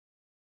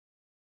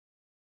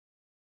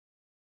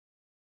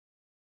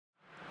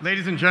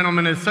Ladies and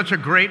gentlemen, it is such a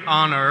great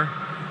honor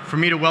for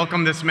me to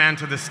welcome this man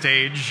to the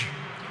stage.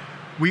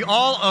 We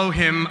all owe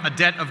him a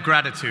debt of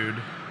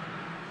gratitude.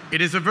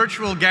 It is a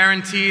virtual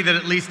guarantee that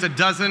at least a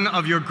dozen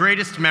of your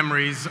greatest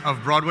memories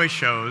of Broadway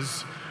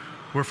shows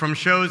were from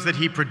shows that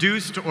he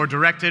produced or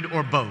directed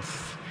or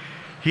both.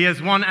 He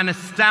has won an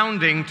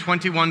astounding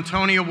 21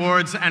 Tony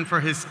Awards, and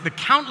for the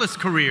countless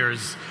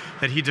careers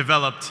that he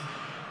developed,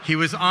 he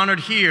was honored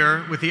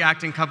here with the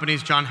acting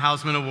company's John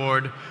Houseman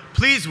Award.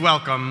 Please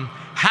welcome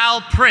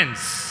Hal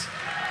Prince.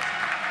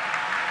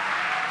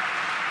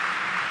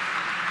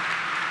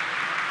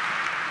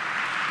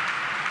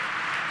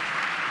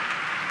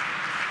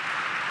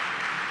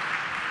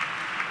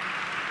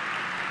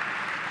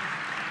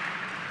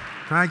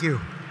 Thank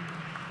you.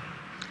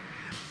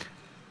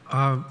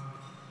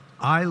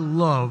 I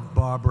love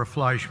Barbara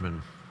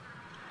Fleischman.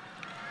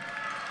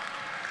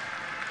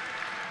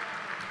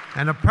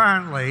 And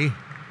apparently,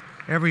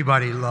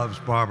 everybody loves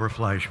Barbara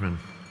Fleischman.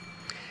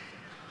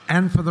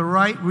 And for the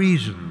right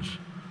reasons.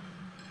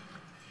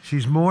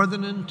 She's more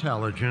than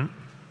intelligent,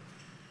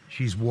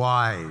 she's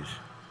wise.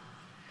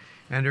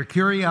 And her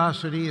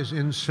curiosity is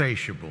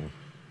insatiable.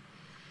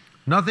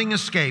 Nothing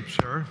escapes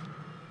her.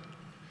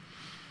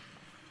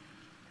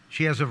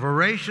 She has a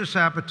voracious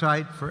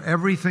appetite for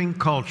everything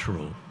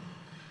cultural.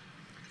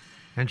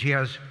 And she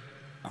has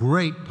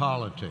great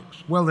politics.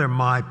 Well, they're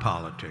my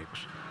politics.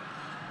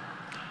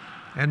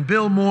 And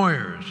Bill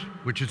Moyers,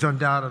 which is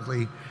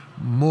undoubtedly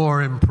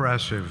more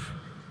impressive.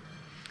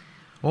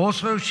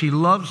 Also, she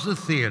loves the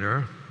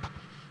theater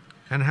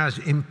and has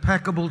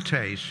impeccable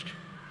taste.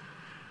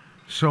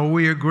 So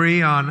we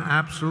agree on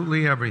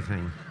absolutely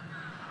everything,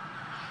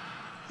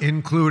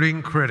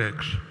 including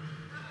critics.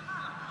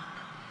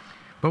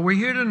 But we're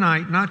here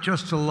tonight not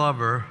just to love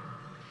her,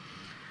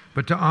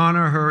 but to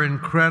honor her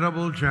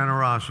incredible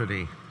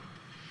generosity.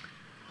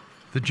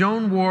 The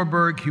Joan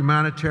Warburg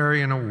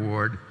Humanitarian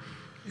Award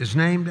is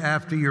named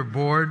after your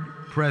board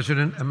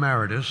president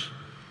emeritus,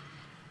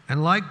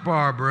 and like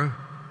Barbara,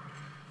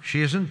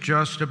 she isn't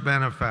just a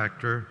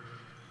benefactor,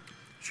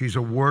 she's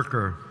a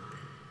worker.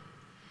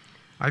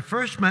 I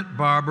first met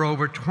Barbara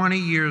over 20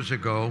 years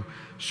ago,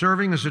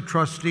 serving as a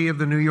trustee of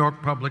the New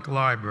York Public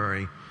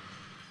Library.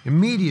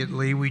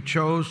 Immediately, we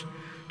chose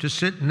to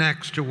sit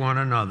next to one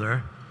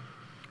another,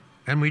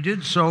 and we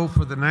did so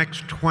for the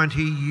next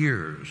 20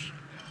 years,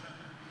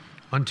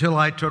 until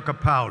I took a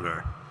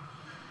powder.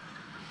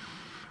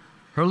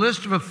 Her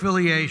list of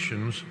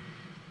affiliations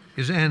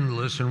is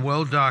endless and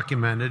well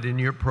documented in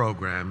your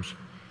programs,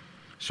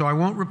 so I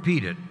won't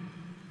repeat it.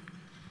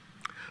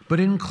 But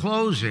in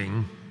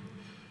closing,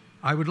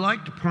 I would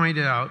like to point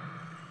out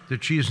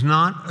that she is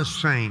not a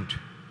saint,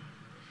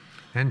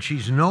 and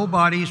she's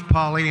nobody's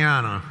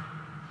Pollyanna.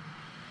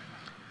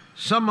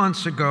 Some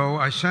months ago,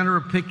 I sent her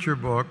a picture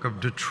book of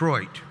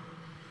Detroit,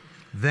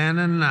 then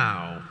and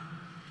now.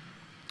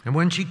 And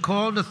when she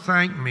called to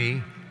thank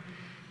me,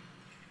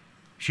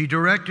 she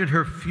directed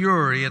her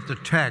fury at the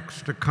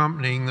text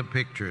accompanying the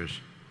pictures.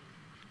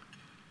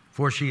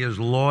 For she is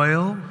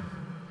loyal,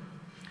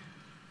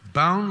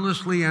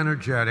 boundlessly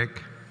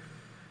energetic,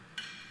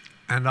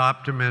 and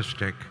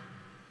optimistic.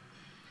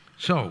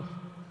 So,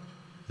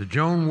 the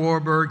Joan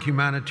Warburg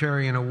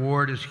Humanitarian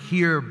Award is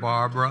here,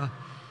 Barbara.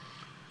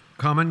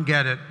 Come and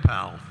get it,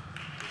 pal.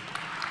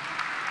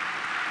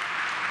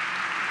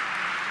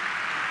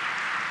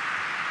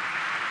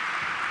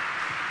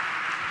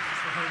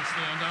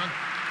 Stand on.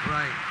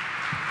 Right.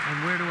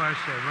 And where do I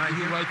say? Right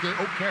here? Right there.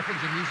 Oh, careful,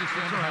 there's a music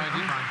stand behind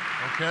you.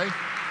 Okay.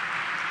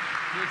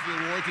 Here's the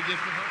award to give to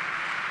her.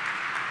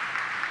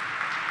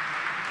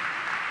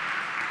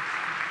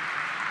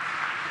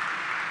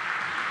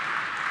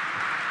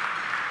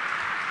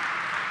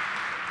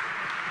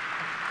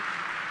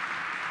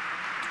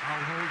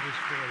 I'll hold this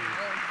for you.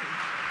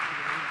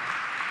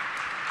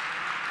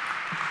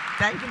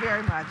 Thank you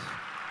very much.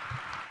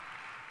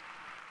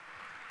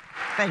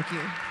 Thank you.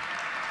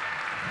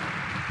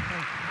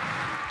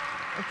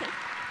 Okay.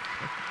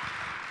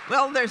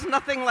 Well, there's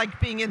nothing like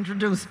being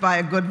introduced by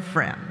a good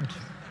friend.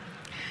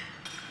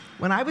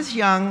 When I was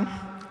young,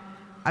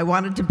 I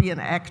wanted to be an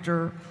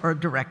actor or a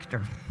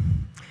director.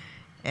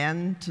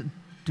 And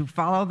to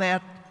follow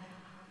that,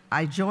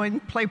 I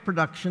joined play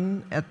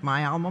production at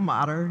my alma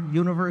mater,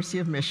 University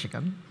of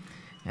Michigan,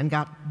 and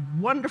got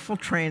wonderful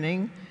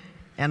training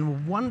and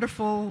a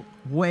wonderful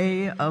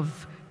way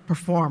of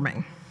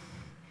performing.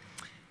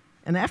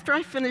 And after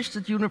I finished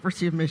at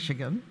University of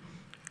Michigan,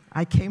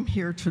 I came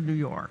here to New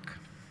York.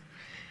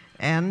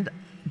 And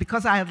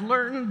because I had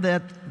learned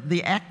that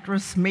the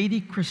actress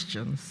Mady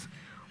Christians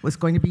was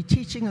going to be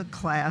teaching a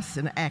class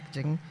in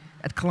acting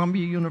at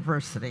Columbia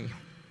University.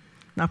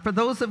 Now, for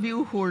those of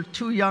you who are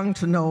too young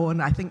to know, and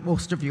I think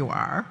most of you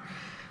are,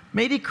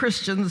 Mady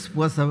Christians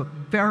was a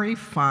very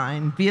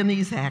fine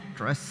Viennese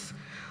actress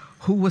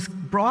who was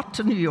brought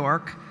to New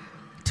York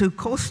to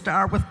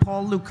co-star with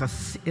Paul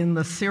Lukas in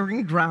the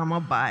searing drama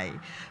by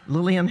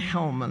Lillian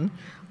Hellman,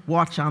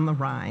 Watch on the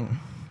Rhine.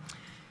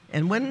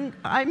 And when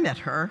I met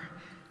her,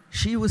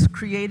 she was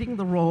creating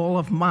the role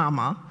of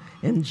Mama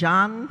in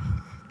John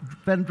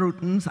Van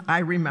Druten's I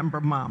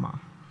Remember Mama.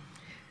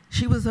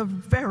 She was a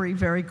very,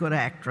 very good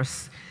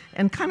actress,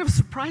 and kind of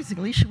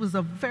surprisingly, she was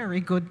a very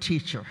good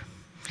teacher.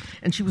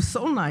 And she was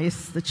so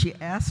nice that she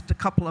asked a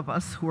couple of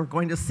us who were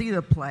going to see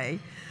the play,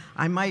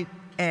 I might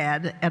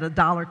add, at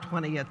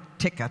 $1.20 a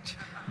ticket.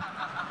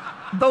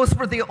 Those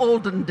were the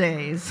olden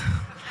days.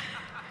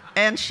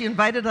 And she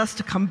invited us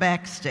to come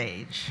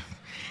backstage.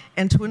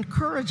 And to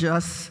encourage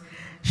us,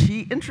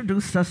 she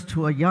introduced us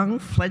to a young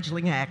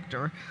fledgling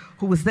actor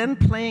who was then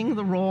playing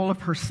the role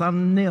of her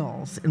son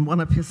Nils in one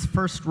of his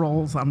first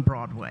roles on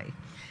Broadway.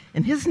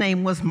 And his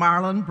name was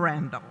Marlon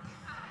Brando.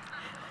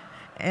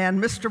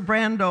 And Mr.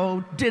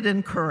 Brando did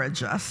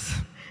encourage us,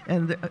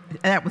 and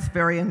that was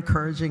very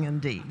encouraging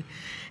indeed.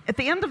 At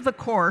the end of the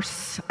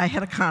course, I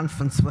had a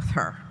conference with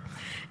her,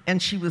 and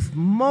she was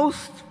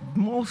most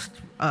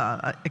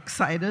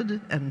excited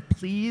and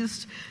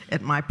pleased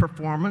at my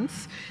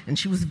performance, and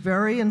she was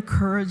very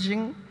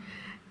encouraging,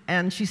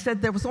 and she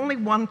said there was only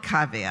one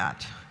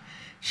caveat.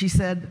 She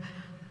said,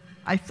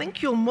 I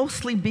think you'll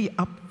mostly be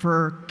up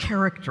for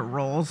character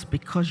roles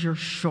because you're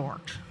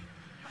short.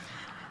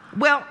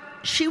 Well,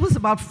 she was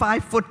about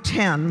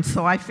 5'10",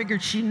 so I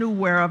figured she knew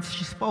whereof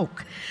she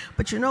spoke.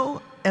 But you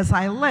know, as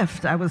I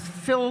left, I was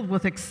filled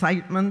with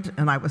excitement,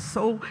 and I was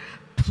so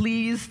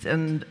pleased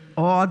and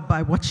awed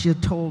by what she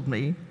had told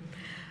me.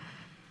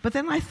 But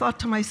then I thought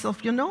to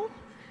myself, you know,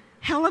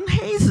 Helen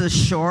Hayes is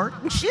short,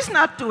 and she's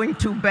not doing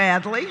too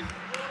badly.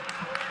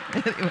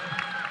 Anyway.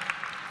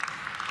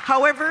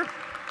 However,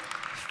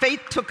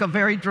 fate took a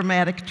very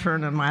dramatic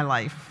turn in my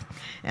life,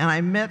 and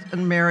I met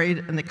and married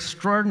an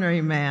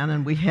extraordinary man,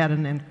 and we had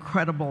an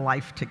incredible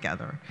life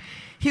together.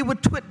 He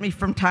would twit me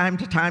from time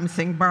to time,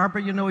 saying,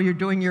 Barbara, you know, you're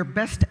doing your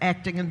best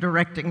acting and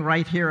directing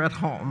right here at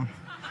home,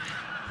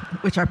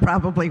 which I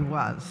probably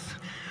was.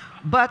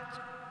 But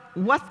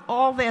what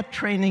all that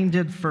training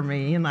did for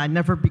me, and I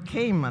never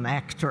became an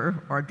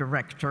actor or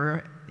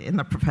director in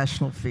the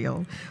professional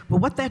field, but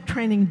what that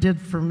training did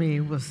for me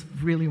was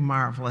really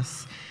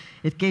marvelous.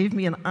 It gave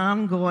me an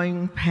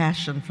ongoing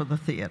passion for the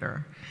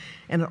theater,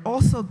 and it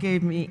also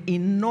gave me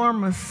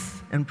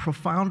enormous and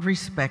profound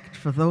respect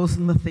for those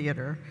in the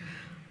theater,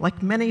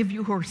 like many of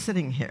you who are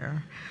sitting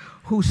here,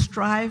 who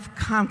strive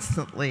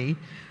constantly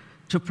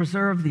to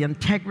preserve the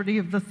integrity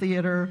of the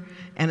theater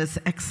and its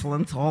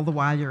excellence all the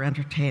while you're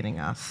entertaining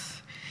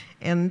us.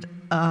 And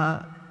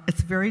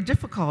it's very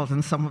difficult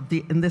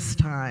in this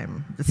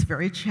time. It's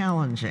very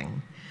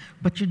challenging,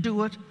 but you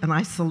do it, and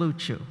I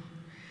salute you.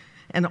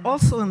 And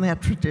also in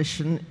that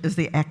tradition is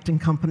the acting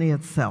company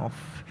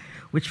itself,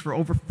 which for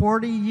over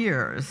 40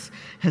 years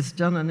has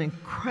done an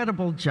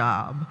incredible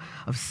job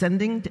of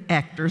sending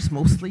actors,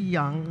 mostly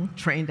young,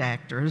 trained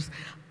actors,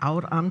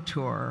 out on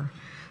tour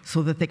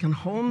so that they can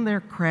hone their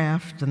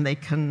craft and they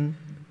can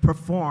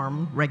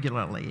perform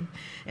regularly.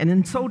 And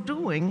in so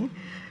doing,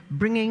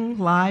 bringing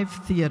live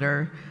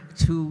theater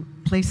to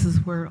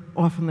places where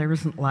often there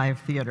isn't live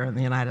theater in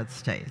the United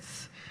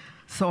States.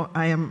 So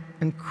I am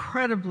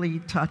incredibly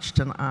touched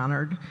and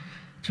honored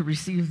to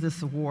receive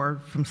this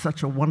award from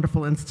such a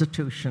wonderful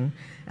institution,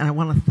 and I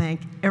want to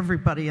thank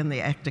everybody in the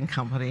acting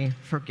company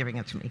for giving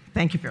it to me.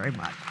 Thank you very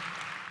much.